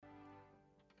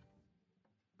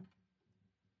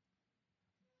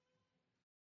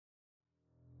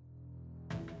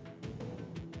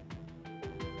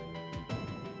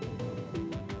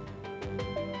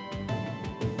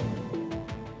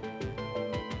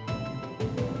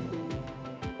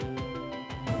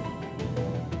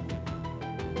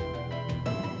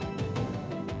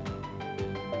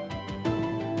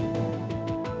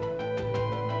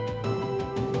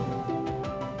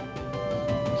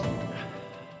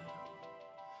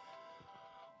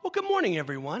Well, good morning,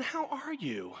 everyone. How are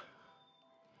you?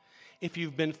 If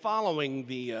you've been following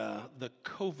the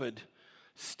COVID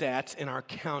stats in our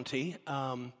county,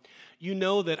 you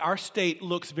know that our state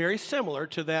looks very similar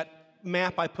to that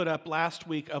map I put up last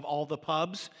week of all the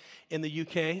pubs in the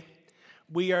UK.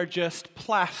 We are just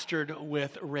plastered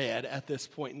with red at this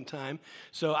point in time.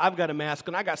 So I've got a mask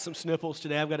on. I got some sniffles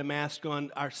today. I've got a mask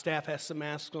on. Our staff has some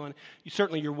masks on.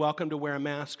 You're welcome to wear a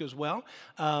mask as well.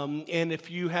 And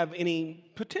if you have any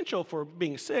potential for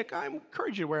being sick, I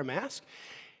encourage you to wear a mask.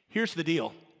 Here's the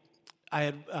deal. I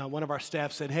had one of our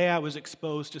staff said, hey, I was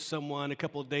exposed to someone a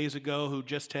couple of days ago who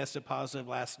just tested positive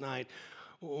last night.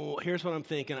 Well, here's what I'm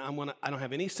thinking. I don't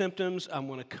have any symptoms. I'm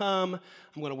going to come.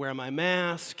 I'm going to wear my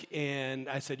mask. And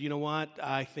I said, you know what?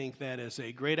 I think that is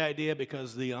a great idea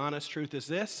because the honest truth is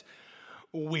this.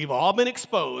 We've all been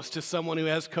exposed to someone who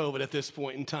has COVID at this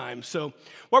point in time. So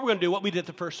what we're going to do, what we did at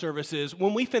the first service is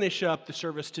when we finish up the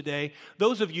service today,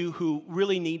 those of you who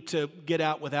really need to get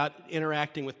out without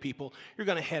interacting with people, you're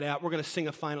going to head out. We're going to sing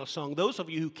a final song. Those of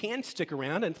you who can stick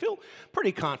around and feel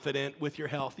pretty confident with your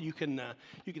health, you can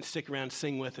stick around and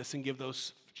sing with us and give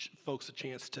those folks a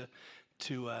chance to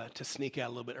sneak out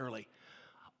a little bit early.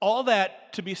 All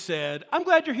that to be said, I'm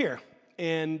glad you're here.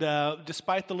 And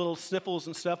despite the little sniffles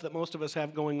and stuff that most of us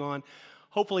have going on,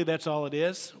 hopefully that's all it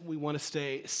is. We want to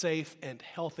stay safe and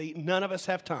healthy. None of us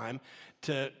have time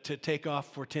to take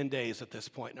off for 10 days at this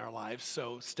point in our lives,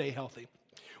 so stay healthy.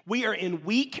 We are in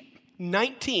week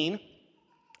 19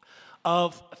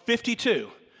 of 52.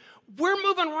 We're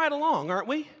moving right along, aren't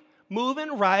we?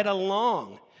 Moving right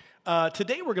along.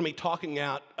 Today we're going to be talking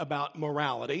about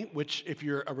morality, which if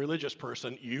you're a religious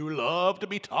person, you love to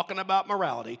be talking about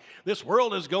morality. This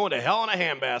world is going to hell in a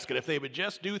handbasket. If they would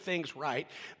just do things right,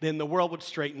 then the world would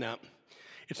straighten up.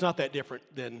 It's not that different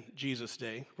than Jesus'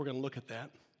 day. We're going to look at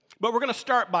that. But we're going to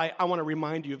start by, I want to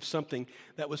remind you of something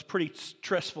that was pretty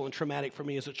stressful and traumatic for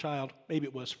me as a child. Maybe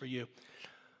it was for you.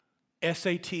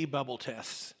 SAT bubble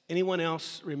tests. Anyone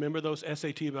else remember those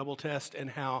SAT bubble tests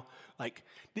and how,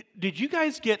 did you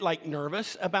guys get,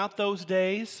 nervous about those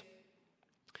days?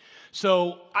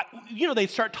 So, they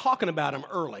start talking about them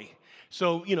early.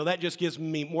 So, that just gives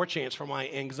me more chance for my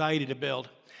anxiety to build.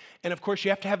 And, of course, you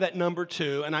have to have that number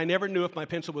 2. And I never knew if my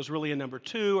pencil was really a number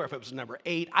 2 or if it was a number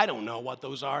 8. I don't know what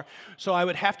those are. So I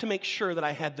would have to make sure that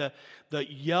I had the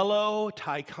yellow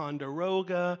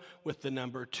Ticonderoga with the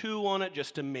number 2 on it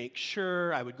just to make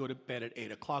sure. I would go to bed at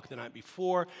 8 o'clock the night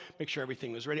before, make sure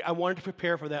everything was ready. I wanted to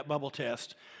prepare for that bubble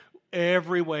test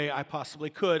every way I possibly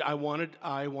could. I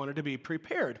wanted to be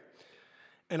prepared.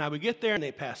 And I would get there, and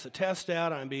they pass the test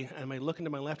out. I'd be looking to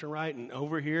my left and right, and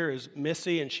over here is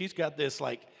Missy, and she's got this,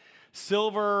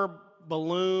 silver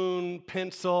balloon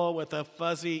pencil with a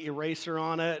fuzzy eraser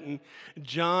on it, and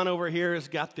John over here has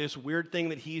got this weird thing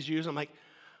that he's using. I'm like,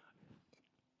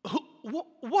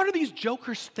 what are these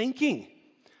jokers thinking?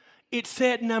 It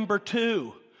said number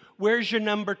 2. Where's your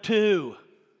number 2?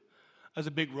 As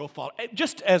a big roll fall.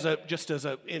 Just as an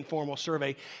informal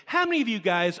survey, how many of you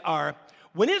guys are,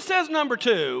 when it says number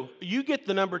 2, you get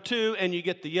the number 2 and you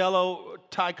get the yellow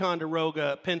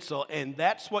Ticonderoga pencil, and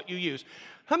that's what you use?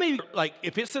 How many of you,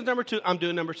 if it says number 2, I'm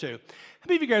doing number 2. How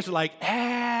many of you guys are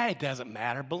it doesn't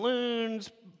matter. Balloons,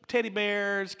 teddy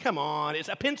bears, come on.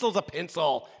 A pencil's a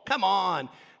pencil. Come on.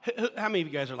 How many of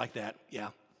you guys are like that?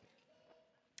 Yeah.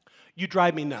 You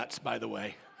drive me nuts, by the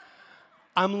way.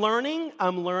 I'm learning,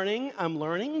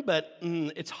 but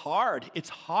it's hard. It's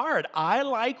hard. I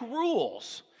like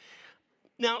rules.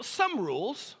 Now, some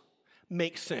rules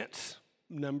make sense.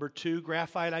 Number 2,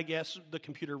 graphite, I guess. The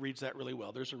computer reads that really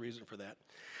well. There's a reason for that.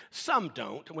 Some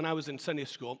don't. When I was in Sunday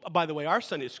school, by the way, our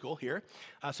Sunday school here,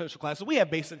 Sunday school classes, we have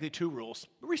basically 2 rules.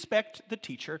 Respect the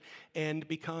teacher and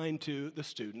be kind to the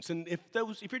students. And if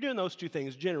you're doing those 2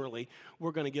 things, generally,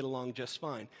 we're going to get along just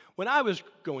fine. When I was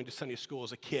going to Sunday school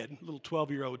as a kid, little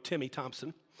 12-year-old Timmy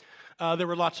Thompson, there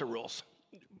were lots of rules.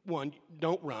 1,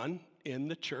 don't run in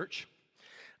the church.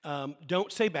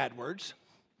 Don't say bad words.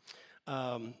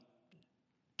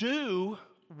 Do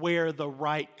wear the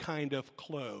right kind of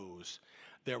clothes.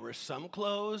 There were some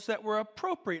clothes that were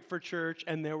appropriate for church,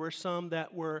 and there were some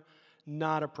that were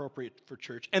not appropriate for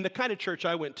church. And the kind of church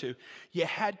I went to, you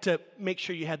had to make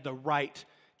sure you had the right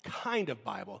kind of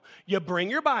Bible. You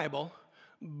bring your Bible,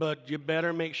 but you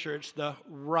better make sure it's the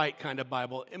right kind of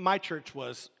Bible. And my church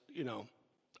was,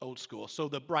 old school. So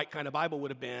the right kind of Bible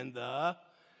would have been the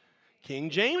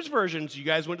King James versions. You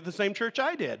guys went to the same church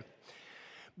I did.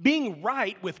 Being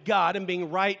right with God and being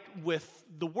right with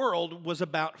the world was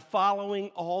about following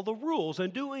all the rules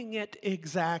and doing it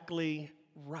exactly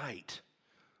right.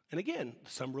 And again,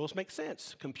 some rules make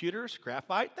sense. Computers,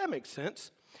 graphite, that makes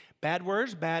sense. Bad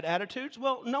words, bad attitudes,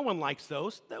 well, no one likes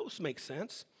those. Those make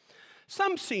sense.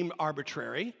 Some seem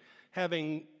arbitrary,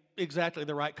 having exactly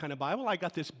the right kind of Bible. I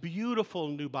got this beautiful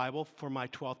new Bible for my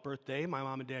 12th birthday. My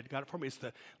mom and dad got it for me. It's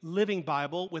the Living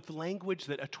Bible with language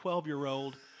that a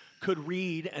 12-year-old could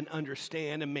read and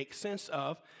understand and make sense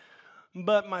of.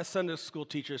 But my Sunday school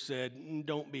teacher said,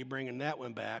 don't be bringing that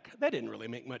one back. That didn't really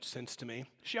make much sense to me.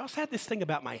 She also had this thing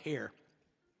about my hair.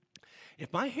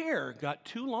 If my hair got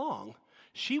too long,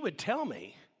 she would tell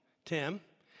me, Tim,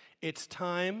 it's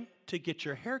time to get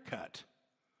your hair cut.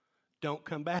 Don't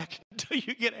come back until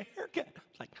you get a haircut. I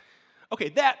was like,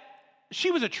 okay,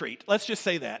 she was a treat. Let's just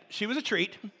say that. She was a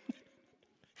treat.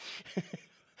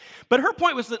 But her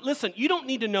point was that, listen, you don't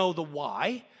need to know the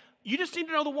why. You just need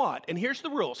to know the what. And here's the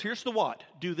rules. Here's the what.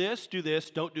 Do this,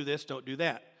 don't do this, don't do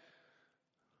that.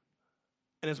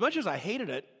 And as much as I hated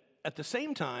it, at the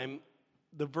same time,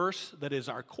 the verse that is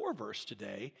our core verse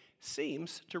today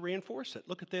seems to reinforce it.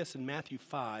 Look at this in Matthew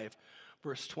 5,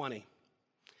 verse 20.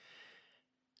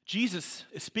 Jesus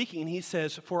is speaking, and he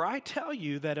says, "For I tell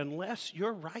you that unless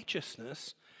your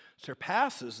righteousness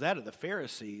surpasses that of the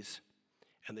Pharisees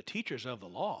and the teachers of the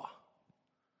law,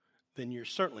 then you're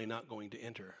certainly not going to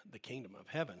enter the kingdom of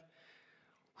heaven."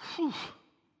 Whew.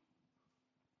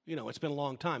 You know, it's been a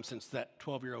long time since that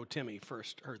 12-year-old Timmy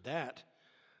first heard that.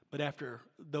 But after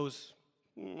those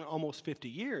almost 50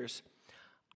 years,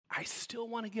 I still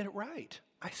want to get it right.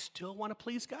 I still want to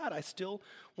please God. I still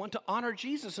want to honor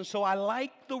Jesus. And so I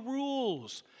like the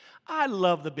rules. I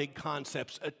love the big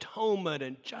concepts, atonement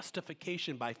and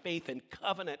justification by faith and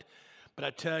covenant. But I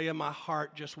tell you, my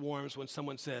heart just warms when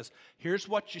someone says, here's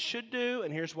what you should do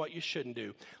and here's what you shouldn't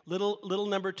do. Little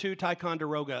number 2,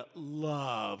 Ticonderoga,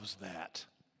 loves that.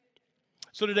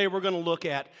 So today we're going to look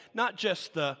at not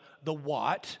just the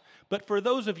what, but for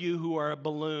those of you who are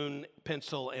balloon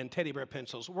pencil and teddy bear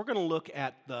pencils, we're going to look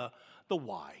at the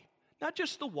why. Not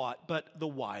just the what, but the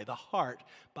why, the heart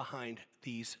behind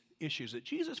these issues that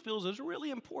Jesus feels is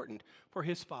really important for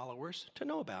his followers to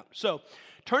know about. So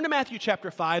turn to Matthew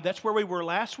chapter 5. That's where we were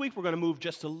last week. We're going to move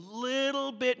just a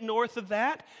little bit north of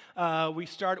that.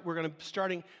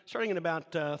 Starting in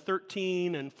about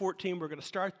 13 and 14. We're going to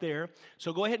start there.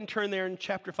 So go ahead and turn there in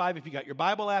chapter 5. If you got your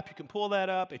Bible app, you can pull that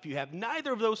up. If you have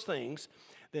neither of those things,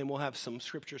 then we'll have some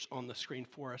scriptures on the screen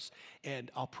for us, and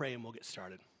I'll pray and we'll get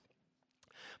started.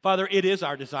 Father, it is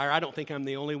our desire. I don't think I'm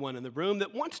the only one in the room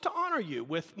that wants to honor you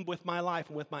with my life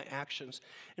and with my actions.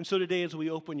 And so today as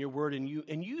we open your word and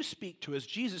you speak to us,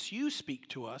 Jesus, you speak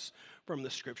to us from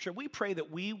the scripture, we pray that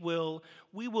we will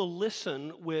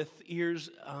listen with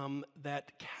ears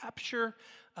that capture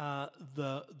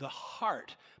the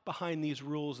heart behind these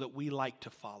rules that we like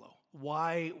to follow.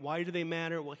 Why do they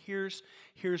matter? Well, here's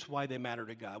why they matter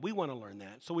to God. We want to learn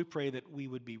that. So we pray that we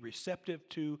would be receptive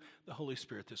to the Holy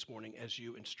Spirit this morning as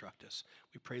you instruct us.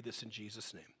 We pray this in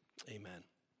Jesus' name. Amen.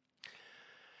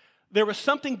 There was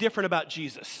something different about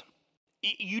Jesus.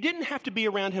 You didn't have to be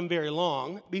around him very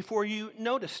long before you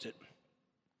noticed it.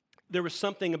 There was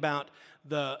something about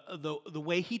the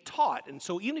way he taught. And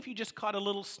so even if you just caught a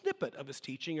little snippet of his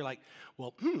teaching, you're like,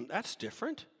 well, that's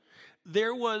different.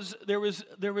 There was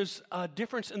a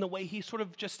difference in the way he sort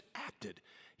of just acted.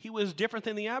 He was different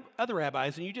than the other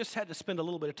rabbis, and you just had to spend a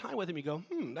little bit of time with him. You go,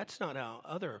 that's not how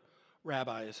other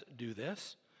rabbis do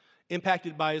this.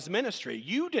 Impacted by his ministry.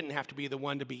 You didn't have to be the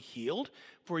one to be healed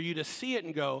for you to see it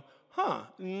and go,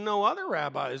 no other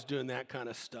rabbi is doing that kind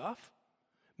of stuff.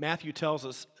 Matthew tells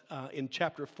us in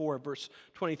chapter 4, verse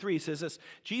 23, he says this,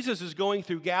 Jesus is going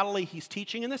through Galilee. He's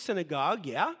teaching in the synagogue,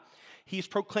 yeah. He's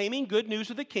proclaiming good news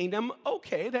of the kingdom.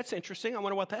 Okay, that's interesting. I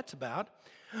wonder what that's about.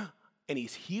 And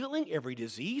he's healing every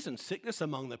disease and sickness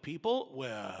among the people.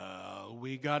 Well,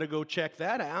 we got to go check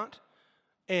that out.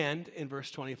 And in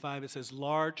verse 25, it says,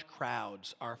 large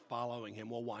crowds are following him.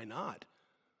 Well, why not?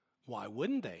 Why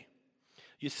wouldn't they?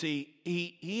 You see,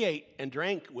 he ate and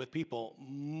drank with people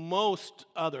most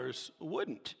others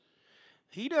wouldn't.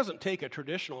 He doesn't take a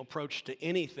traditional approach to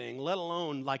anything, let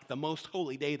alone like the most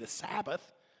holy day, the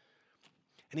Sabbath.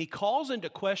 And he calls into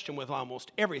question with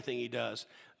almost everything he does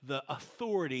the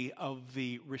authority of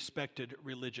the respected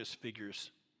religious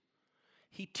figures.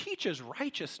 He teaches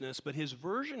righteousness, but his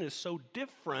version is so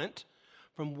different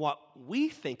from what we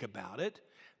think about it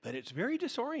that it's very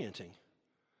disorienting.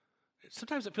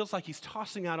 Sometimes it feels like he's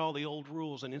tossing out all the old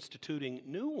rules and instituting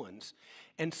new ones.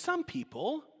 And some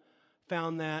people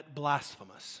found that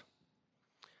blasphemous.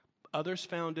 Others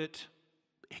found it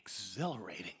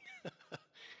exhilarating.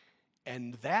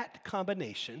 And that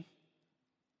combination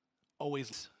always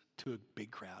leads to a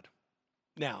big crowd.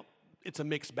 Now, it's a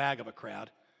mixed bag of a crowd.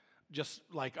 just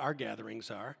like our gatherings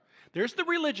are. There's the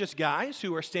religious guys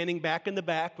who are standing back in the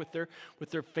back with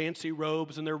their fancy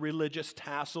robes and their religious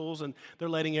tassels, and they're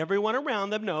letting everyone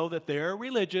around them know that they're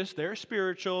religious, they're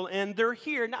spiritual, and they're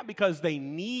here not because they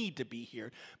need to be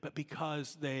here, but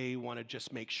because they want to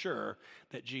just make sure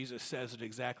that Jesus says it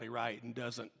exactly right and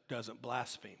doesn't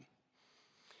blaspheme.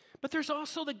 But there's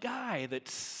also the guy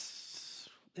that's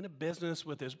in a business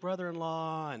with his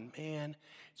brother-in-law, and man,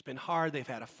 it's been hard. They've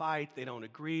had a fight. They don't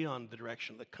agree on the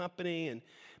direction of the company, and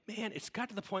man, it's got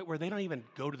to the point where they don't even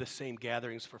go to the same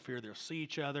gatherings for fear they'll see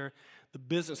each other. The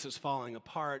business is falling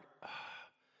apart,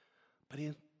 but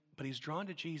he's drawn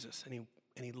to Jesus, and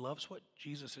he loves what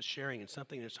Jesus is sharing, and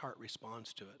something in his heart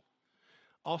responds to it.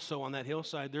 Also on that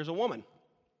hillside, there's a woman.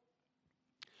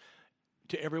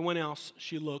 To everyone else,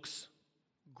 she looks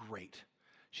great.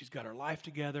 She's got her life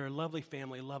together, a lovely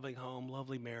family, lovely home,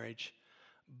 lovely marriage.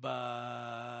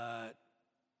 But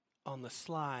on the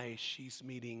sly, she's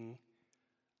meeting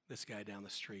this guy down the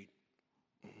street.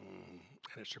 And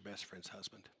it's her best friend's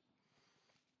husband.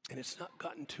 And it's not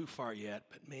gotten too far yet,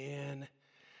 but man,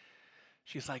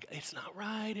 she's like, it's not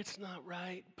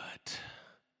right, but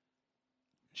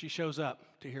she shows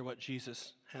up to hear what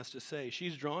Jesus has to say.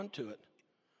 She's drawn to it.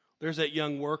 There's that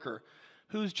young worker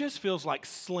who just feels like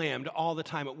slammed all the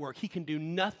time at work. He can do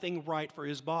nothing right for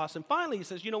his boss. And finally he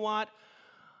says, you know what?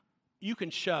 You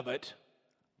can shove it.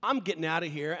 I'm getting out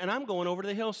of here, and I'm going over to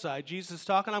the hillside. Jesus is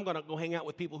talking. I'm going to go hang out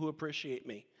with people who appreciate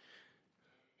me.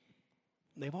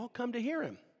 And they've all come to hear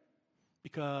him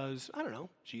because, I don't know,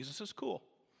 Jesus is cool.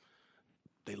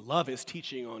 They love his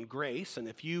teaching on grace, and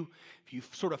if you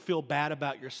sort of feel bad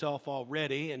about yourself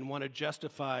already and want to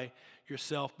justify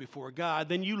yourself before God,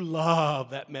 then you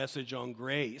love that message on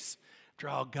grace. After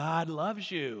all, God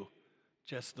loves you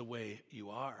just the way you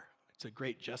are. It's a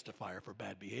great justifier for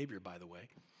bad behavior, by the way.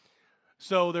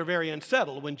 So they're very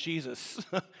unsettled when Jesus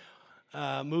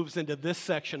moves into this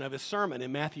section of his sermon.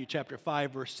 In Matthew chapter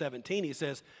 5, verse 17, he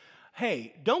says,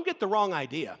 hey, don't get the wrong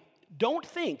idea. Don't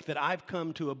think that I've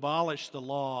come to abolish the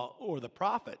law or the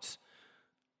prophets.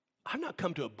 I've not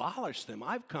come to abolish them.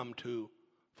 I've come to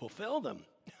fulfill them.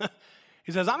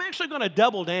 He says, I'm actually going to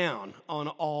double down on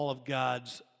all of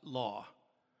God's law.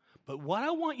 But what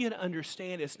I want you to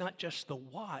understand is not just the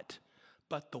what,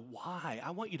 but the why.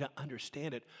 I want you to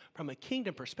understand it from a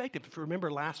kingdom perspective. If you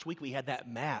remember last week, we had that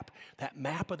map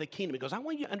of the kingdom. It goes, I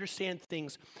want you to understand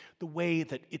things the way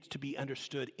that it's to be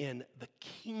understood in the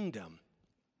kingdom.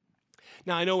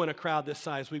 Now, I know in a crowd this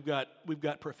size, we've got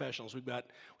professionals. We've got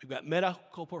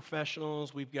medical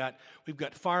professionals. We've got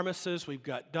pharmacists. We've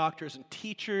got doctors and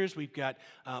teachers. We've got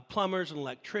plumbers and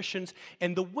electricians.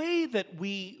 And the way that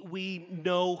we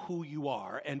know who you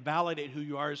are and validate who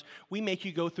you are is we make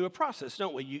you go through a process,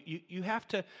 don't we? You have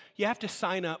to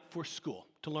sign up for school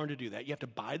to learn to do that. You have to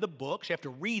buy the books. You have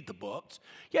to read the books.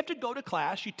 You have to go to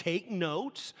class. You take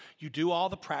notes. You do all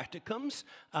the practicums.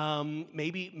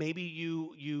 Maybe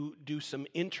you do some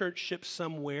internships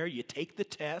somewhere. You take the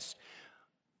test.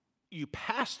 You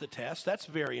pass the test. That's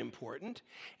very important.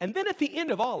 And then at the end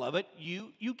of all of it,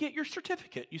 you get your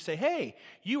certificate. You say, hey,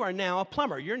 you are now a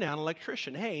plumber. You're now an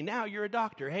electrician. Hey, now you're a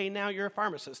doctor. Hey, now you're a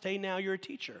pharmacist. Hey, now you're a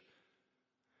teacher.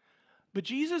 But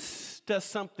Jesus does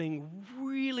something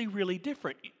really, really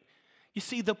different. You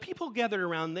see, the people gathered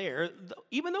around there,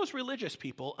 even those religious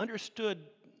people, understood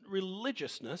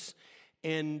religiousness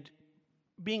and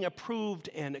being approved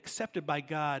and accepted by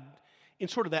God in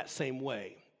sort of that same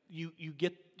way. You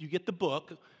get the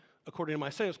book, according to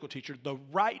my Sunday school teacher, the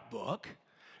right book.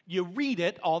 You read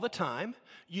it all the time.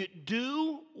 You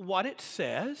do what it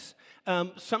says.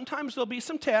 Sometimes there'll be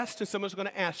some tests, and someone's going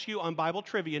to ask you on Bible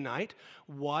trivia night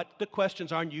what the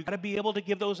questions are, and you've got to be able to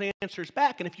give those answers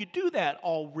back. And if you do that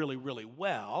all really, really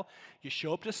well, you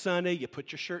show up to Sunday, you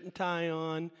put your shirt and tie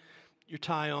on, your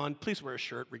tie on. Please wear a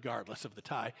shirt regardless of the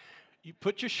tie. You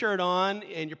put your shirt on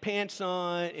and your pants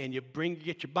on, and you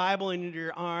get your Bible into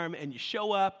your arm, and you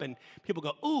show up, and people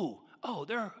go, oh,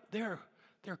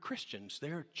 they're Christians.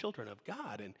 They're children of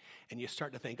God. And you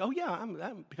start to think, oh, yeah,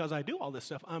 I'm because I do all this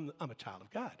stuff, I'm a child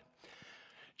of God.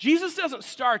 Jesus doesn't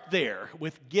start there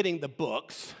with getting the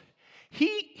books.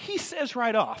 He says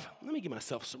right off, let me give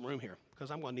myself some room here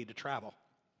because I'm going to need to travel.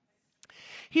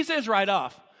 He says right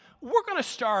off, we're going to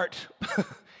start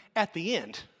at the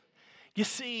end. You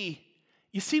see,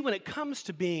 when it comes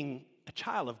to being a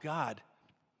child of God,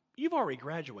 you've already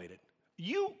graduated.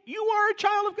 You are a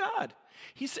child of God.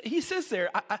 He says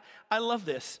there, I love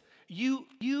this. You're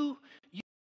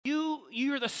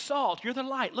the salt. You're the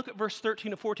light. Look at verse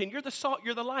 13 to 14. You're the salt.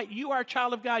 You're the light. You are a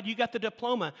child of God. You got the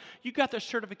diploma. You got the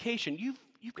certification.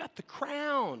 You've got the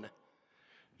crown.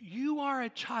 You are a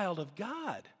child of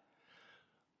God.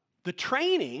 The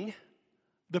training,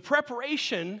 the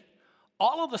preparation,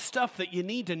 all of the stuff that you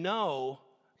need to know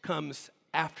comes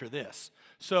after this.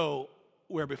 So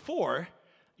where before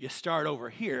you start over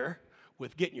here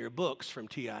with getting your books from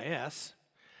TIS,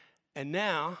 and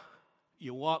now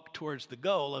you walk towards the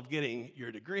goal of getting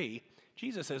your degree,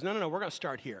 Jesus says, no, we're going to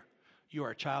start here. You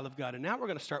are a child of God, and now we're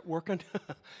going to start working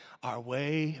our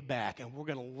way back, and we're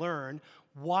going to learn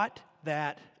what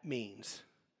that means.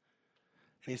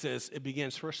 And he says it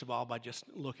begins, first of all, by just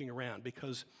looking around,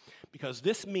 because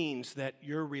this means that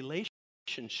your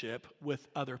relationship with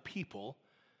other people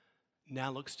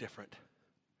now looks different.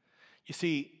 You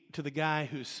see, to the guy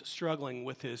who's struggling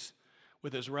with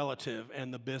his relative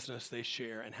and the business they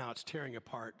share and how it's tearing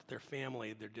apart their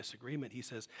family, their disagreement, he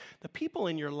says, the people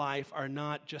in your life are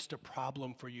not just a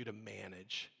problem for you to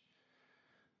manage.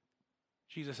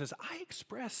 Jesus says, I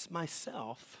express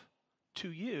myself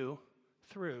to you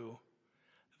through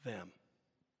them.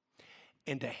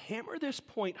 And to hammer this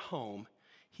point home,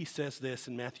 he says this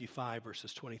in Matthew 5,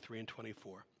 verses 23 and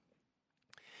 24.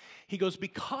 He goes,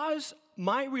 because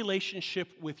my relationship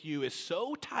with you is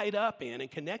so tied up in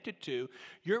and connected to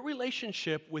your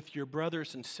relationship with your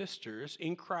brothers and sisters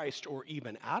in Christ or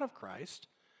even out of Christ,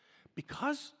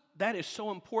 because that is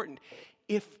so important,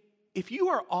 if you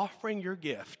are offering your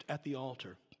gift at the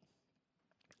altar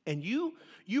and you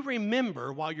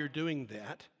remember while you're doing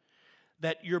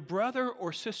that your brother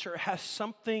or sister has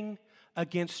something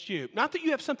against you, not that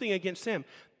you have something against them,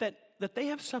 that they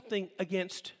have something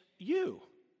against you.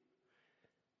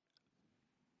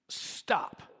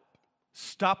 Stop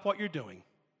what you're doing.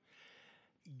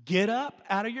 Get up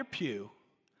out of your pew,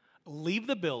 leave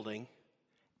the building,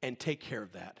 and take care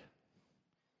of that.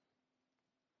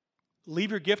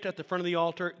 Leave your gift at the front of the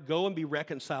altar, go and be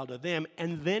reconciled to them,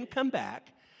 and then come back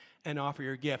and offer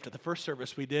your gift. At the first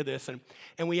service, we did this,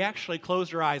 and we actually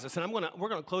closed our eyes. I said, we're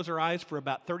going to close our eyes for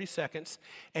about 30 seconds,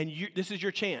 and this is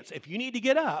your chance. If you need to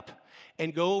get up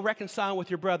and go reconcile with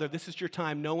your brother, this is your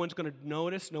time. No one's going to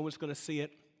notice. No one's going to see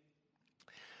it.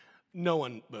 No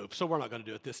one moved, so we're not going to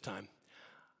do it this time.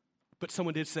 But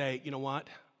someone did say, you know what?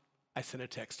 I sent a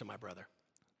text to my brother.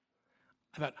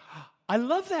 I thought, I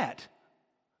love that.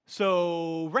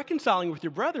 So reconciling with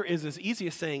your brother is as easy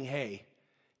as saying, hey,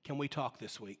 can we talk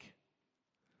this week?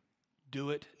 Do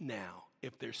it now.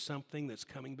 If there's something that's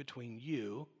coming between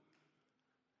you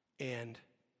and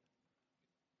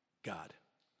God,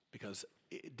 because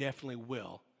it definitely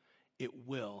will. It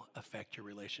will affect your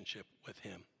relationship with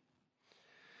him.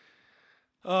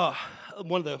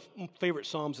 One of the favorite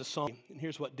Psalms is Psalm, and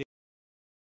here's what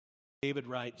David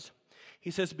writes.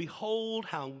 He says, behold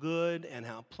how good and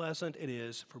how pleasant it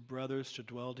is for brothers to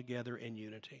dwell together in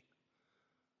unity.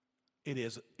 It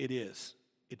is.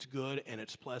 It's good and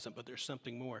it's pleasant, but there's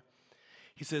something more.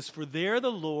 He says, for there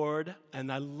the Lord,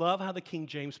 and I love how the King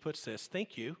James puts this.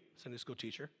 Thank you, Sunday school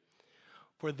teacher.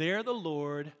 For there the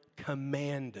Lord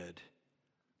commanded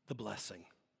the blessing,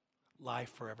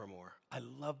 life forevermore. I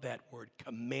love that word,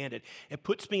 commanded. It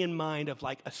puts me in mind of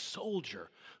like a soldier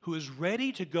who is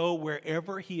ready to go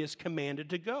wherever he is commanded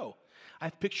to go. I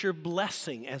picture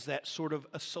blessing as that sort of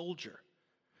a soldier.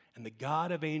 And the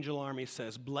God of angel armies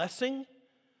says, blessing,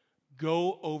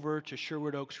 go over to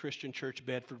Sherwood Oaks Christian Church,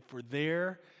 Bedford, for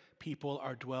there people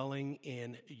are dwelling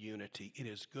in unity. It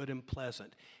is good and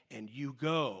pleasant. And you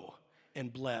go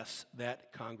and bless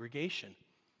that congregation.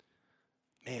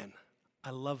 Man,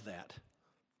 I love that.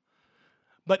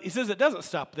 But he says it doesn't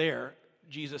stop there.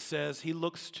 Jesus says he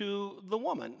looks to the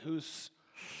woman who's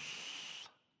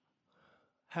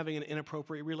having an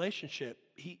inappropriate relationship.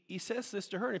 He says this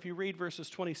to her, and if you read verses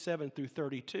 27 through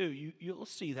 32, you'll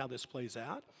see how this plays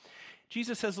out.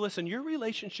 Jesus says, listen, your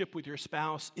relationship with your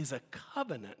spouse is a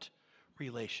covenant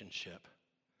relationship.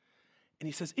 And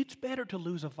he says, it's better to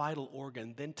lose a vital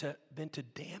organ than to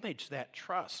damage that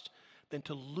trust, than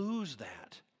to lose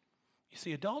that. You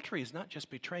see, adultery is not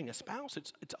just betraying a spouse,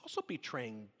 it's also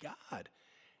betraying God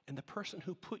and the person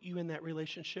who put you in that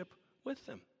relationship with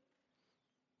them.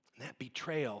 And that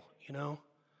betrayal, that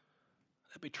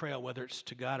betrayal, whether it's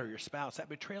to God or your spouse, that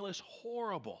betrayal is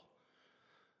horrible.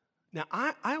 Now,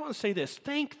 I want to say this,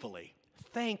 thankfully,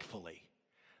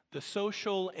 the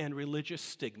social and religious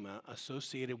stigma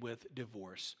associated with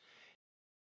divorce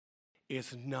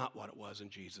is not what it was in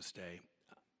Jesus' day.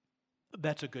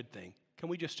 That's a good thing. Can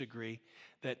we just agree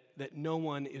that no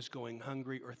one is going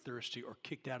hungry or thirsty or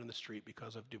kicked out in the street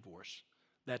because of divorce?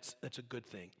 That's a good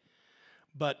thing.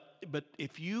 But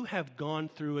if you have gone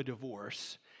through a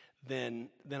divorce, then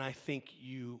I think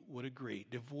you would agree.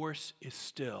 Divorce is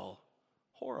still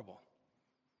horrible.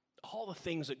 All the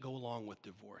things that go along with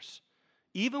divorce.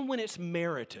 even when it's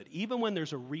merited, even when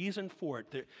there's a reason for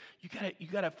it, you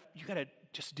gotta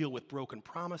just deal with broken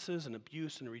promises and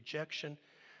abuse and rejection.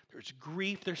 There's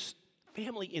grief, there's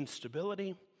family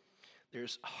instability,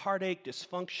 there's heartache,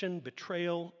 dysfunction,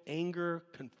 betrayal, anger,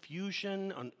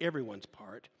 confusion on everyone's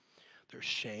part. There's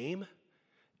shame,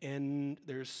 and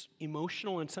there's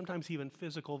emotional and sometimes even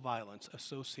physical violence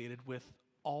associated with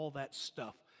all that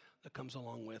stuff that comes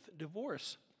along with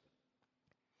divorce.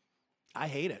 I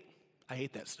hate it. I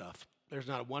hate that stuff. There's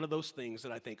not one of those things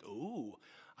that I think, ooh,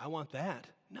 I want that.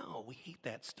 No, we hate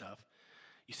that stuff.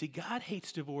 You see, God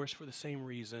hates divorce for the same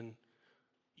reason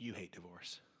you hate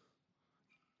divorce.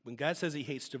 When God says he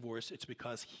hates divorce, it's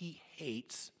because he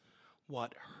hates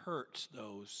what hurts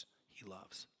those he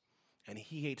loves. And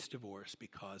he hates divorce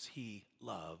because he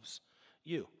loves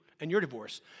you and your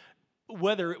divorce,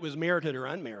 whether it was merited or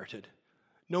unmerited.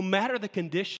 No matter the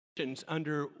conditions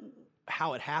under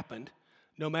how it happened,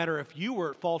 no matter if you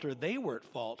were at fault or they were at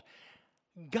fault,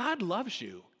 God loves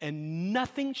you, and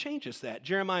nothing changes that.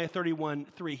 Jeremiah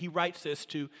 31:3, he writes this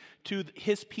to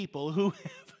his people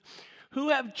who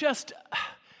have just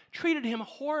treated him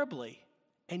horribly,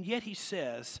 and yet he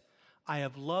says, I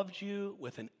have loved you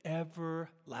with an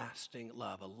everlasting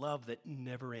love, a love that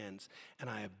never ends, and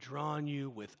I have drawn you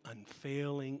with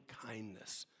unfailing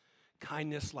kindness.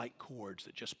 Kindness like cords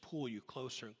that just pull you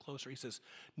closer and closer. He says,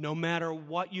 no matter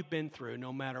what you've been through,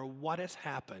 no matter what has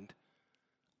happened,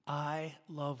 I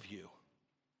love you.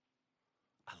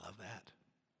 I love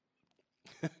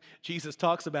that. Jesus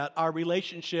talks about our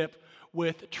relationship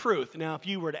with truth. Now, if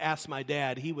you were to ask my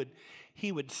dad, he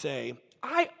would say,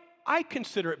 I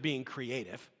consider it being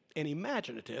creative and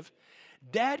imaginative.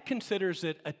 Dad considers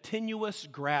it a tenuous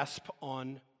grasp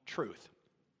on truth.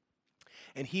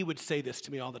 And he would say this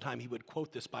to me all the time. He would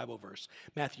quote this Bible verse,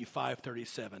 Matthew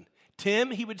 5:37. Tim,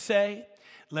 he would say,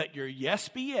 let your yes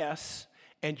be yes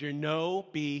and your no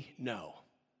be no.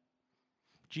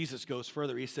 Jesus goes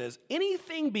further. He says,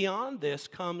 anything beyond this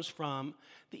comes from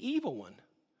the evil one.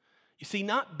 You see,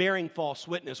 not bearing false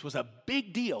witness was a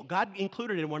big deal. God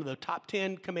included it in one of the top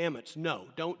 10 commandments. No,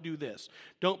 don't do this.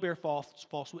 Don't bear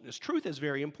false witness. Truth is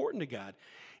very important to God.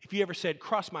 If you ever said,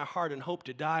 cross my heart and hope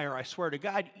to die, or I swear to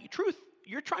God, truth,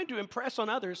 you're trying to impress on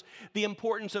others the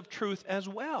importance of truth as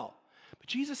well. But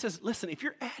Jesus says, listen, if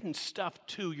you're adding stuff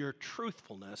to your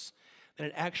truthfulness, then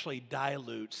it actually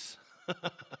dilutes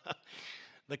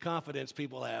the confidence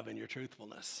people have in your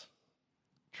truthfulness.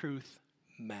 Truth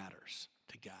matters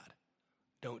to God.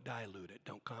 Don't dilute it.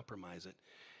 Don't compromise it.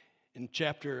 In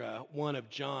chapter 1 of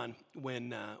John,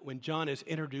 when John is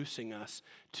introducing us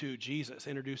to Jesus,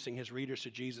 introducing his readers to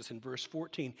Jesus in verse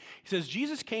 14, he says,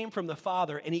 Jesus came from the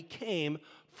Father, and he came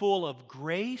full of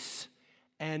grace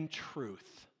and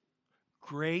truth.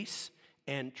 Grace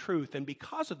and truth. And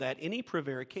because of that, any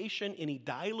prevarication, any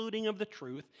diluting of the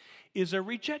truth is a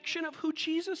rejection of who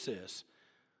Jesus is.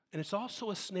 And it's also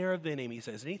a snare of the enemy. He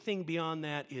says anything beyond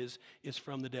that is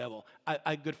from the devil.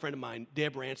 A good friend of mine,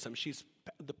 Deb Ransom, she's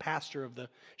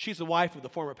the wife of the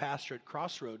former pastor at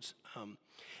Crossroads.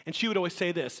 And she would always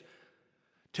say this,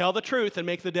 tell the truth and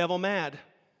make the devil mad.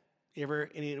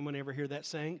 Anyone ever hear that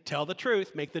saying? Tell the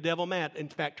truth, make the devil mad. In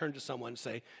fact, turn to someone and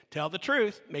say, tell the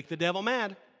truth, make the devil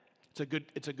mad. It's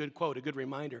a good quote, a good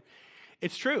reminder.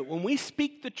 It's true. When we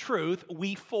speak the truth,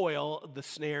 we foil the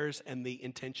snares and the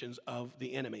intentions of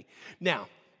the enemy. Now,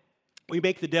 we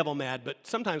make the devil mad, but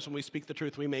sometimes when we speak the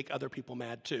truth, we make other people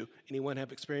mad too. Anyone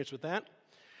have experience with that?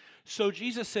 So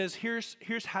Jesus says,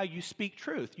 here's how you speak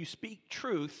truth. You speak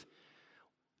truth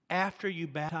after you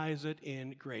baptize it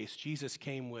in grace. Jesus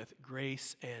came with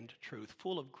grace and truth,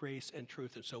 full of grace and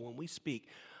truth. And so when we speak,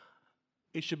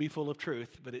 it should be full of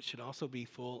truth, but it should also be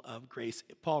full of grace.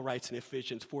 Paul writes in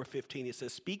Ephesians 4:15, he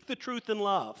says, speak the truth in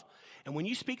love. And when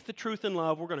you speak the truth in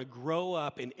love, we're going to grow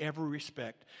up in every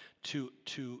respect to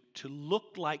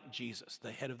look like Jesus,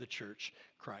 the head of the church,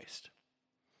 Christ.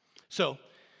 So,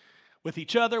 with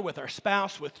each other, with our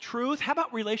spouse, with truth, how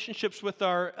about relationships with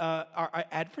our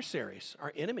adversaries,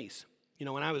 our enemies? You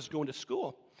know, when I was going to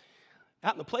school,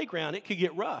 out in the playground, it could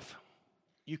get rough.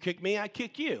 You kick me, I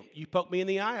kick you. You poke me in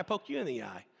the eye, I poke you in the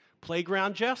eye.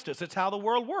 Playground justice, that's how the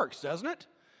world works, doesn't it?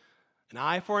 An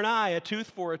eye for an eye, a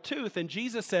tooth for a tooth. And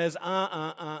Jesus says,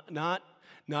 not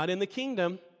in the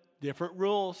kingdom. Different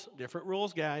rules,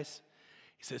 guys.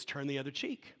 He says, turn the other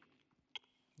cheek.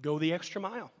 Go the extra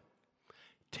mile.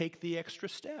 Take the extra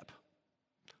step.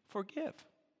 Forgive.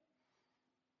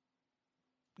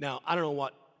 Now, I don't know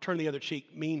what turn the other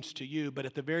cheek means to you, but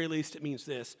at the very least it means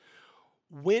this.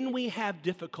 When we have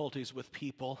difficulties with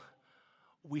people,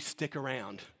 we stick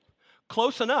around.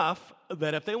 Close enough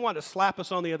that if they want to slap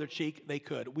us on the other cheek, they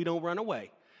could. We don't run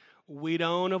away. We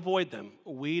don't avoid them.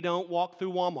 We don't walk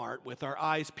through Walmart with our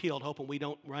eyes peeled, hoping we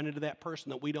don't run into that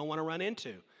person that we don't want to run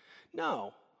into.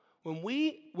 No.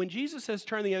 When Jesus says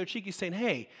turn the other cheek, he's saying,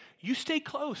 hey, you stay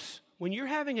close. When you're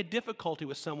having a difficulty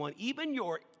with someone, even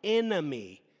your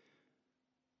enemy,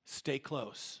 stay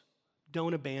close.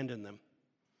 Don't abandon them.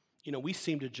 You know, we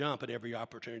seem to jump at every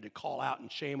opportunity to call out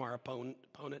and shame our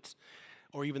opponents,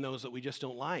 or even those that we just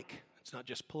don't like. It's not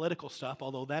just political stuff,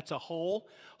 although that's a whole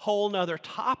nother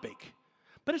topic.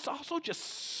 But it's also just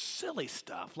silly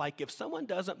stuff. Like if someone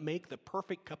doesn't make the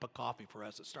perfect cup of coffee for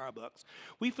us at Starbucks,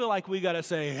 we feel like we got to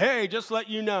say, hey, just let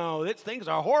you know, things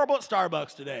are horrible at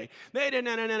Starbucks today. They did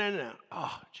no.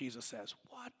 Oh, Jesus says,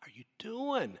 what are you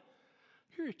doing?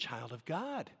 You're a child of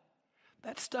God.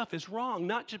 That stuff is wrong,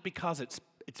 not just because it's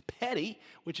petty,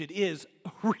 which it is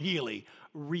really,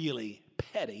 really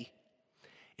petty.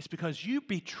 It's because you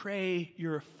betray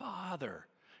your Father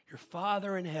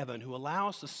in heaven, who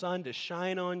allows the sun to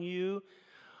shine on you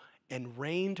and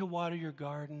rain to water your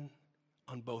garden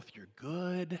on both your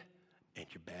good and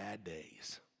your bad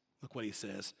days. Look what he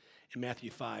says in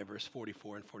Matthew 5, verse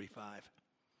 44 and 45.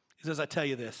 He says, I tell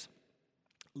you this,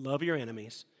 love your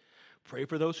enemies, pray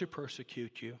for those who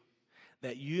persecute you,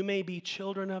 that you may be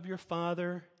children of your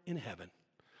Father in heaven,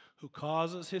 who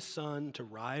causes his sun to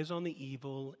rise on the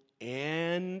evil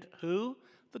and who?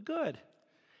 The good.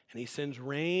 And he sends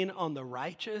rain on the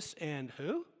righteous and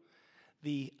who?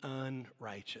 The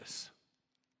unrighteous.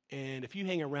 And if you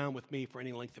hang around with me for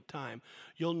any length of time,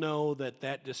 you'll know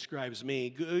that describes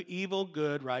me, good, evil,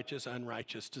 good, righteous,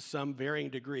 unrighteous, to some varying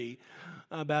degree,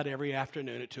 about every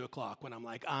afternoon at 2 o'clock when I'm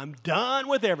like, I'm done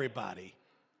with everybody.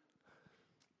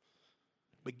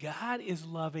 But God is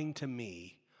loving to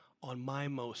me on my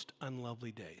most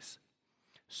unlovely days.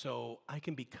 So I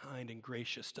can be kind and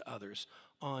gracious to others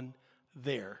on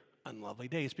their unlovely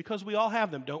days, because we all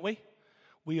have them, don't we?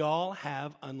 We all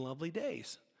have unlovely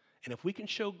days. And if we can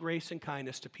show grace and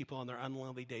kindness to people on their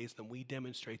unlovely days, then we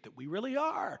demonstrate that we really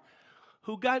are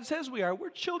who God says we are. We're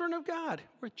children of God.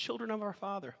 We're children of our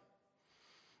Father.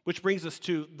 Which brings us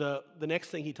to the next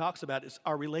thing he talks about is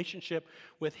our relationship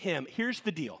with him. Here's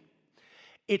the deal.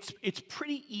 It's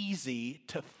pretty easy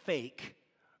to fake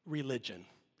religion,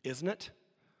 isn't it?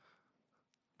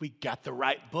 We got the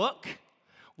right book.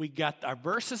 We got our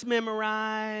verses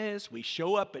memorized. We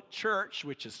show up at church,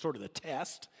 which is sort of the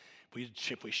test.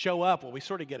 If we show up, well, we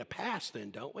sort of get a pass then,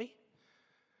 don't we?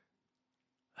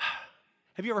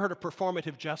 Have you ever heard of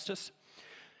performative justice?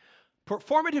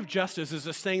 Performative justice is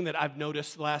this thing that I've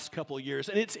noticed the last couple of years,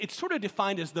 and it's sort of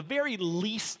defined as the very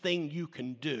least thing you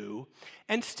can do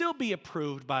and still be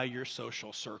approved by your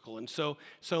social circle. And so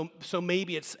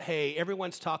maybe it's, hey,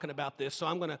 everyone's talking about this, so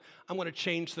I'm gonna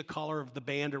change the color of the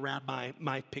band around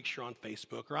my picture on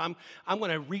Facebook, or I'm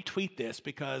gonna retweet this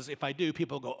because if I do,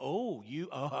 people go, oh,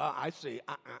 I see.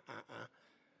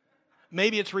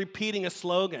 Maybe it's repeating a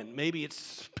slogan. Maybe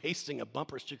it's pasting a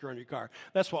bumper sticker on your car.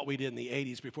 That's what we did in the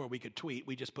 80s before we could tweet.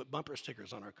 We just put bumper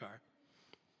stickers on our car.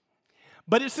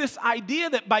 But it's this idea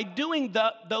that by doing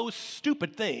those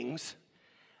stupid things,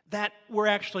 that we're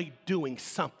actually doing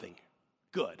something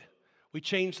good. We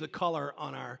change the color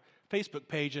on our Facebook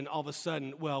page, and all of a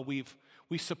sudden, well, we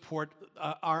support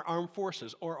our armed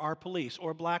forces or our police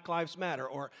or Black Lives Matter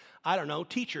or, I don't know,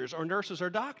 teachers or nurses or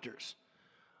doctors.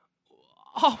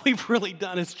 All we've really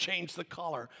done is change the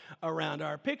color around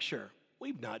our picture.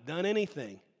 We've not done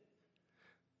anything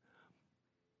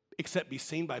except be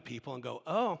seen by people and go,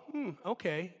 oh,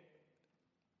 okay.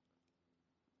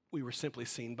 We were simply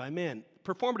seen by men.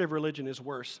 Performative religion is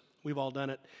worse. We've all done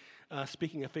it.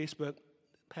 Speaking of Facebook,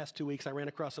 past 2 weeks I ran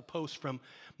across a post from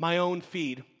my own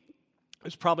feed. It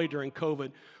was probably during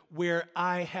COVID, where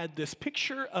I had this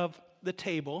picture of the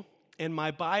table and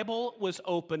my Bible was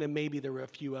open, and maybe there were a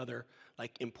few other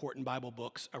important Bible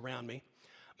books around me,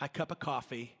 my cup of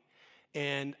coffee,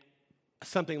 and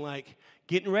something like,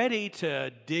 getting ready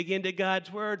to dig into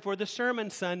God's Word for the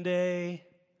sermon Sunday.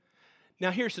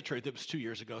 Now, here's the truth. It was 2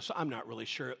 years ago, so I'm not really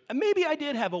sure. Maybe I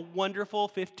did have a wonderful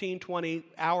 15, 20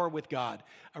 hour with God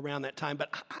around that time,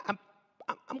 but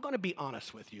I'm going to be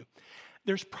honest with you.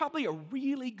 There's probably a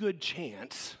really good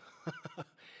chance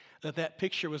that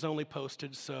picture was only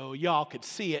posted so y'all could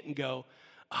see it and go,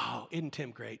 oh, isn't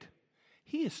Tim great?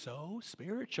 He is so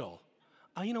spiritual.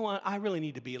 You know what? I really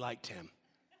need to be like Tim.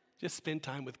 Just spend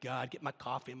time with God, get my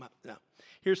coffee. No.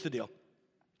 Here's the deal.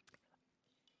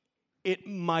 It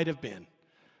might have been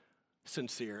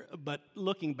sincere, but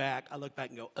looking back, I look back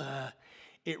and go,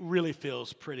 it really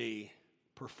feels pretty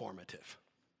performative,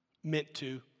 meant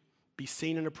to be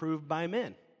seen and approved by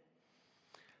men.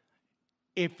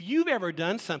 If you've ever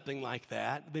done something like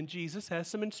that, then Jesus has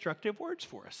some instructive words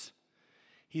for us.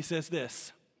 He says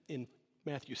this in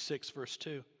Matthew 6, verse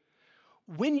 2.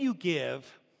 When you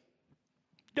give,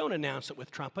 don't announce it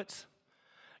with trumpets.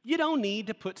 You don't need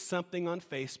to put something on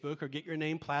Facebook or get your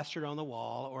name plastered on the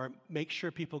wall or make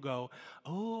sure people go,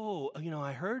 oh,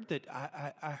 I heard that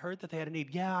I heard that they had a need.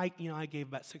 Yeah, I gave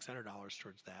about $600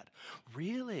 towards that.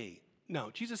 Really?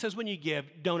 No, Jesus says when you give,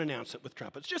 don't announce it with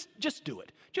trumpets. Just do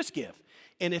it. Just give.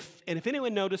 And if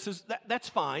anyone notices, that's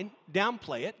fine.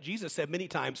 Downplay it. Jesus said many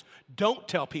times, don't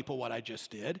tell people what I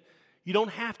just did. You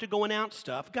don't have to go announce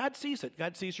stuff. God sees it.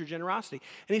 God sees your generosity.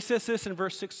 And he says this in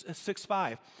verse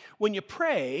 6:5. When you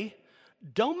pray,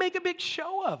 don't make a big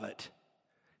show of it.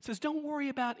 It says, don't worry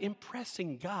about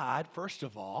impressing God, first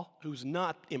of all, who's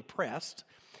not impressed,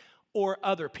 or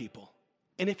other people.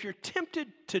 And if you're tempted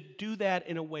to do that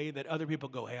in a way that other people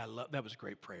go, hey, that was a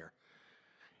great prayer,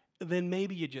 then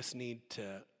maybe you just need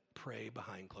to pray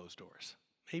behind closed doors.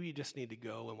 Maybe you just need to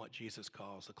go in what Jesus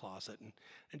calls the closet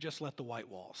and just let the white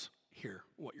walls hear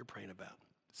what you're praying about.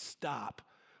 Stop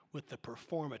with the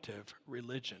performative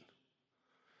religion.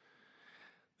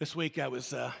 This week I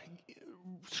was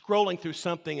scrolling through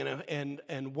something,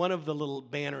 and one of the little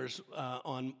banners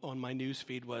on my news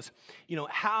feed was,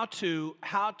 how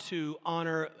to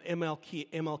honor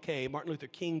MLK, Martin Luther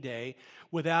King Day,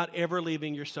 without ever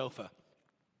leaving your sofa.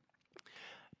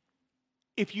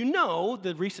 If you know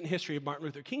the recent history of Martin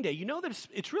Luther King Day, you know that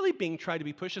it's really being tried to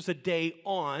be pushed as a day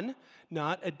on,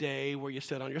 not a day where you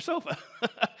sit on your sofa,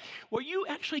 where you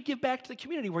actually give back to the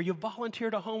community, where you volunteer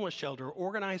at a homeless shelter,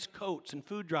 organize coats and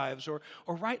food drives, or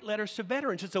write letters to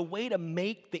veterans. It's a way to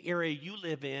make the area you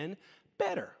live in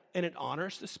better, and it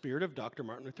honors the spirit of Dr.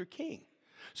 Martin Luther King.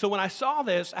 So when I saw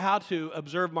this, how to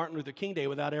observe Martin Luther King Day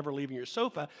without ever leaving your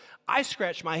sofa, I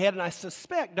scratched my head, and I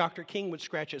suspect Dr. King would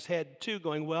scratch his head too,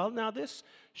 going, well, now this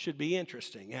should be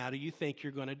interesting. How do you think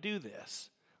you're going to do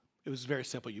this? It was very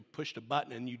simple. You pushed a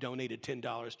button and you donated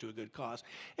 $10 to a good cause.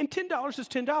 And $10 is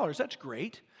 $10. That's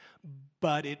great.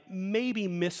 But it maybe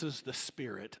misses the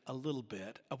spirit a little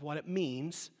bit of what it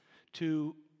means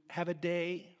to have a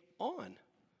day on.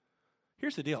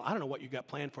 Here's the deal. I don't know what you got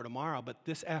planned for tomorrow, but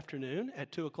this afternoon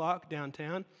at 2 o'clock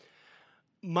downtown,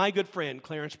 my good friend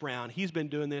Clarence Brown, he's been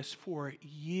doing this for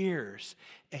years.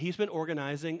 He's been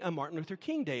organizing a Martin Luther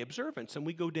King Day observance, and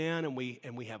we go down and we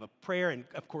have a prayer. And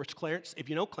of course, Clarence, if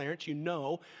you know Clarence, you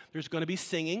know there's going to be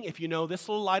singing. If you know This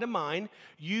Little Light of Mine,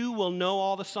 you will know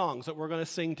all the songs that we're going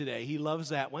to sing today. He loves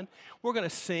that one. We're going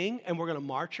to sing and we're going to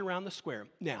march around the square.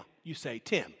 Now, you say,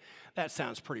 Tim, that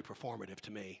sounds pretty performative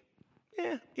to me.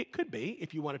 Yeah, it could be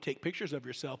if you want to take pictures of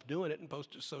yourself doing it and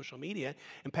post it to social media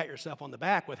and pat yourself on the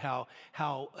back with how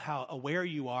aware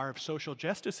you are of social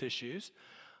justice issues.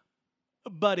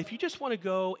 But if you just want to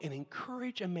go and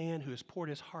encourage a man who has poured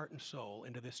his heart and soul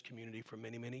into this community for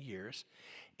many, many years,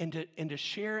 and to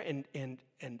share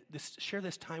share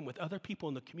this time with other people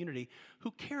in the community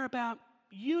who care about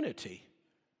unity.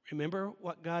 Remember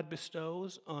what God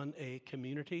bestows on a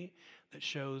community that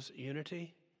shows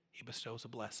unity? He bestows a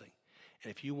blessing. And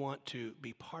if you want to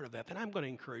be part of that, then I'm going to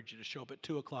encourage you to show up at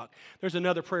 2 o'clock. There's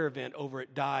another prayer event over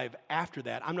at Dive after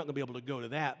that. I'm not going to be able to go to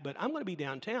that, but I'm going to be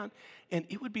downtown. And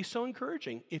it would be so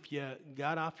encouraging if you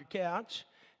got off your couch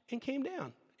and came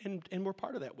down and were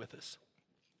part of that with us.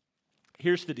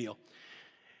 Here's the deal.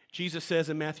 Jesus says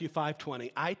in Matthew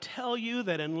 5:20, I tell you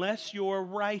that unless your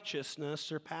righteousness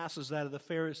surpasses that of the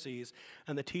Pharisees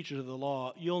and the teachers of the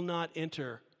law, you'll not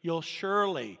enter. You'll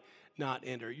surely not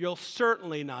enter. You'll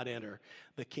certainly not enter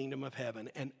the kingdom of heaven.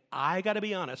 And I got to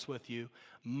be honest with you,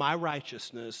 my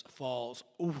righteousness falls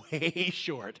way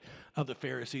short of the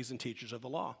Pharisees and teachers of the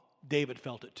law. David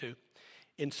felt it too.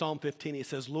 In Psalm 15, he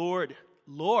says, Lord,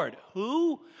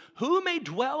 who may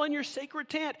dwell in your sacred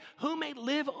tent? Who may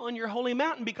live on your holy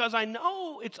mountain? Because I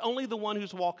know it's only the one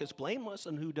whose walk is blameless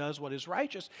and who does what is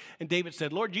righteous. And David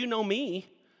said, Lord, you know me.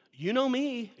 You know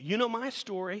me. You know my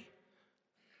story.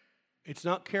 It's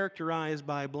not characterized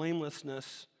by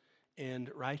blamelessness and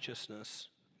righteousness,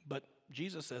 but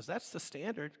Jesus says that's the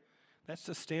standard. That's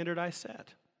the standard I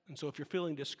set. And so if you're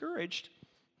feeling discouraged,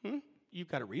 you've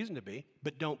got a reason to be,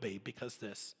 but don't be, because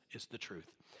this is the truth.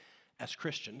 As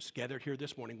Christians gathered here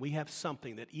this morning, we have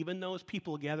something that even those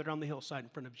people gathered on the hillside in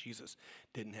front of Jesus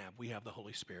didn't have. We have the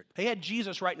Holy Spirit. They had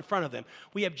Jesus right in front of them.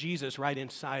 We have Jesus right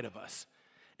inside of us.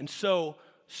 And so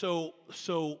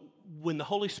when the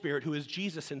Holy Spirit, who is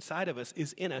Jesus inside of us,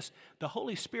 is in us, the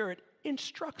Holy Spirit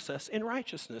instructs us in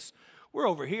righteousness. We're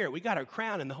over here. We got our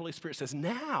crown, and the Holy Spirit says,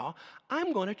 now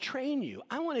I'm going to train you.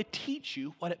 I want to teach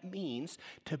you what it means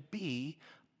to be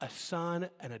a son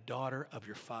and a daughter of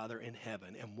your Father in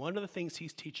heaven. And one of the things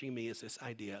he's teaching me is this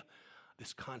idea,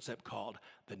 this concept called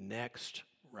the next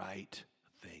right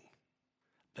thing.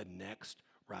 The next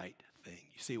right thing.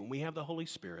 You see, when we have the Holy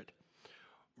Spirit,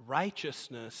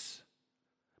 righteousness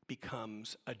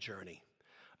becomes a journey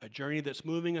that's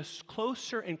moving us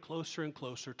closer and closer and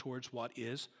closer towards what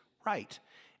is right.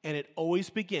 And it always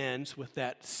begins with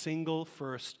that single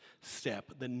first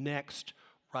step, the next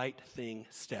right thing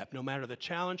step. No matter the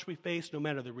challenge we face, no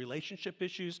matter the relationship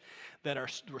issues that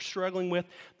we're struggling with,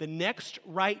 the next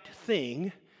right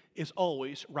thing is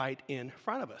always right in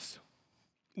front of us.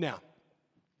 Now,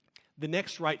 the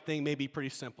next right thing may be pretty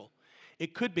simple.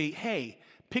 It could be, hey,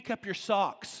 pick up your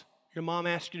socks. Your mom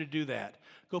asked you to do that.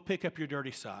 Go pick up your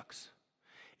dirty socks.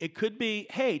 It could be,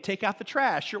 hey, take out the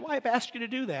trash. Your wife asked you to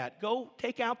do that. Go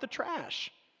take out the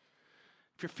trash.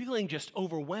 If you're feeling just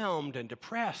overwhelmed and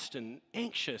depressed and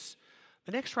anxious,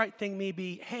 the next right thing may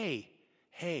be, hey,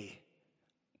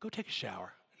 go take a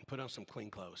shower and put on some clean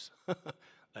clothes.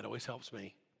 That always helps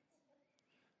me.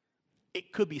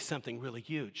 It could be something really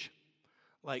huge,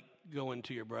 like going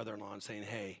to your brother-in-law and saying,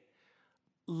 hey,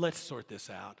 let's sort this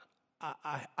out.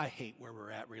 I hate where we're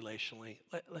at relationally.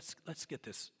 Let's get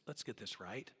this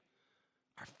right.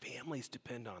 Our families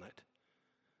depend on it.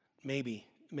 Maybe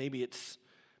it's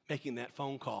making that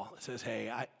phone call that says,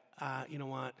 hey, you know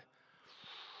what?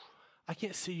 I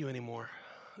can't see you anymore.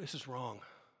 This is wrong.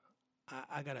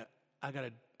 I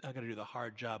gotta do the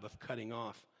hard job of cutting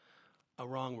off a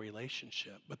wrong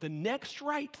relationship. But the next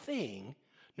right thing,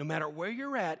 no matter where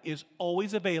you're at, is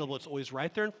always available. It's always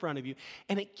right there in front of you.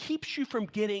 And it keeps you from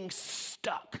getting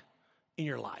stuck in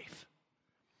your life.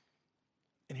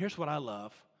 And here's what I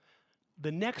love.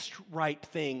 The next right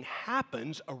thing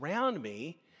happens around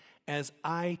me as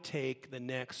I take the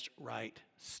next right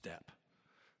step.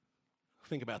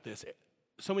 Think about this.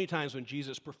 So many times when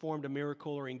Jesus performed a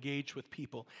miracle or engaged with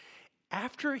people,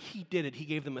 after he did it, he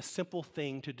gave them a simple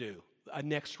thing to do, a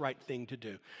next right thing to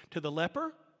do. To the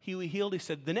leper, he healed, he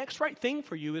said, the next right thing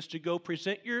for you is to go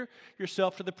present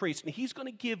yourself to the priest, and he's going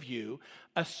to give you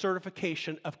a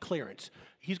certification of clearance.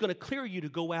 He's going to clear you to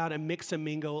go out and mix and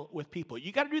mingle with people.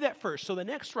 You got to do that first. So the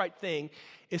next right thing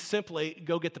is simply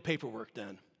go get the paperwork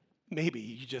done. Maybe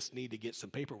you just need to get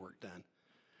some paperwork done.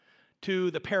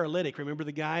 To the paralytic, remember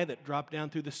the guy that dropped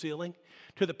down through the ceiling?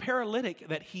 To the paralytic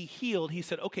that he healed, he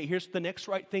said, okay, here's the next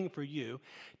right thing for you.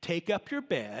 Take up your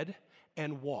bed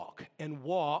and walk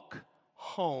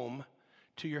home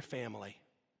to your family.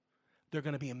 They're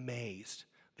going to be amazed.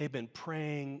 They've been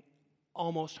praying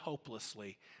almost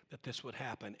hopelessly that this would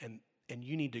happen, and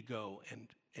you need to go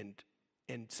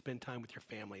and spend time with your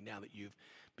family now that you've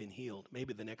been healed.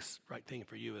 Maybe the next right thing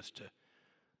for you is to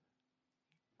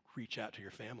reach out to your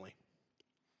family.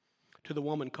 To the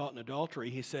woman caught in adultery,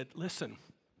 he said, listen,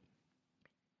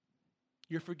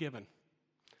 you're forgiven.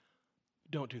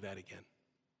 Don't do that again.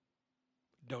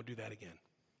 Don't do that again.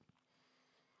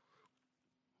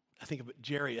 I think of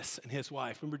Jairus and his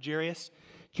wife. Remember Jairus?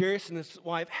 Jairus and his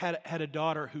wife had a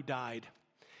daughter who died.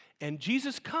 And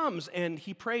Jesus comes and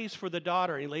he prays for the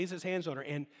daughter and he lays his hands on her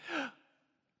and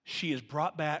she is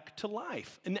brought back to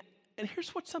life. And here's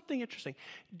what's something interesting.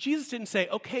 Jesus didn't say,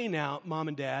 okay, now, mom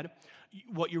and dad,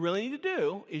 what you really need to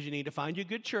do is you need to find you a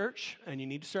good church and you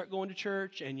need to start going to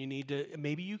church and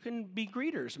maybe you can be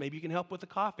greeters. Maybe you can help with the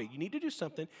coffee. You need to do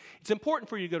something. It's important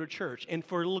for you to go to church. And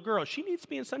for a little girl, she needs to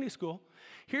be in Sunday school.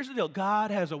 Here's the deal.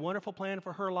 God has a wonderful plan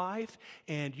for her life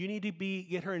and you need to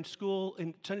get her in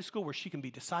Sunday school where she can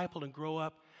be discipled and grow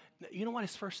up. You know what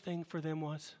his first thing for them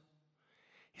was?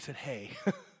 He said, hey,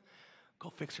 go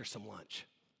fix her some lunch.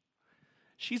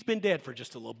 She's been dead for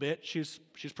just a little bit. She's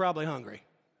probably hungry.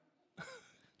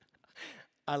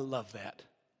 I love that.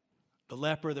 The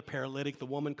leper, the paralytic, the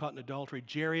woman caught in adultery,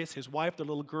 Jairus, his wife, the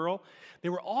little girl, they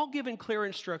were all given clear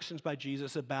instructions by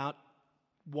Jesus about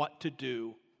what to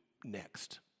do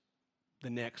next.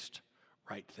 The next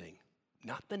right thing.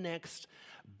 Not the next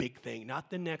big thing,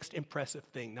 not the next impressive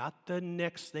thing, not the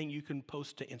next thing you can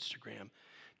post to Instagram.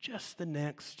 Just the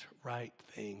next right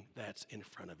thing that's in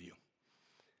front of you.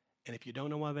 And if you don't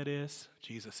know what that is,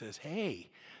 Jesus says, hey,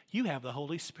 you have the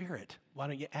Holy Spirit. Why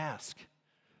don't you ask?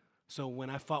 So when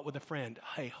I fought with a friend,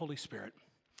 hey, Holy Spirit,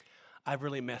 I've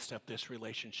really messed up this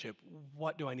relationship.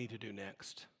 What do I need to do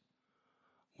next?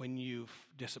 When you've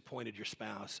disappointed your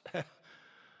spouse,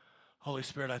 Holy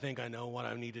Spirit, I think I know what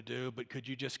I need to do, but could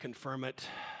you just confirm it?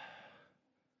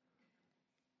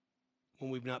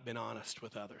 When we've not been honest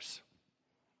with others,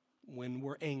 when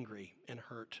we're angry and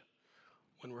hurt,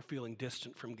 when we're feeling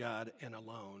distant from God and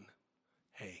alone,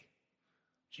 hey,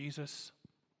 Jesus,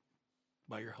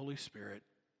 by your Holy Spirit,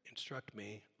 instruct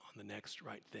me on the next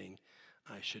right thing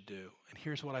I should do. And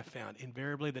here's what I found.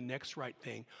 Invariably, the next right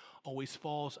thing always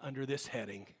falls under this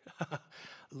heading.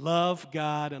 Love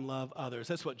God and love others.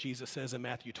 That's what Jesus says in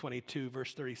Matthew 22,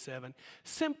 verse 37.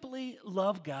 Simply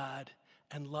love God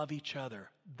and love each other.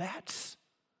 That's,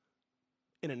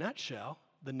 in a nutshell,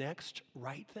 the next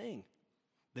right thing.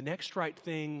 The next right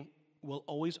thing will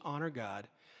always honor God,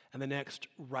 and the next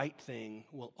right thing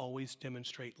will always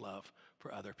demonstrate love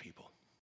for other people.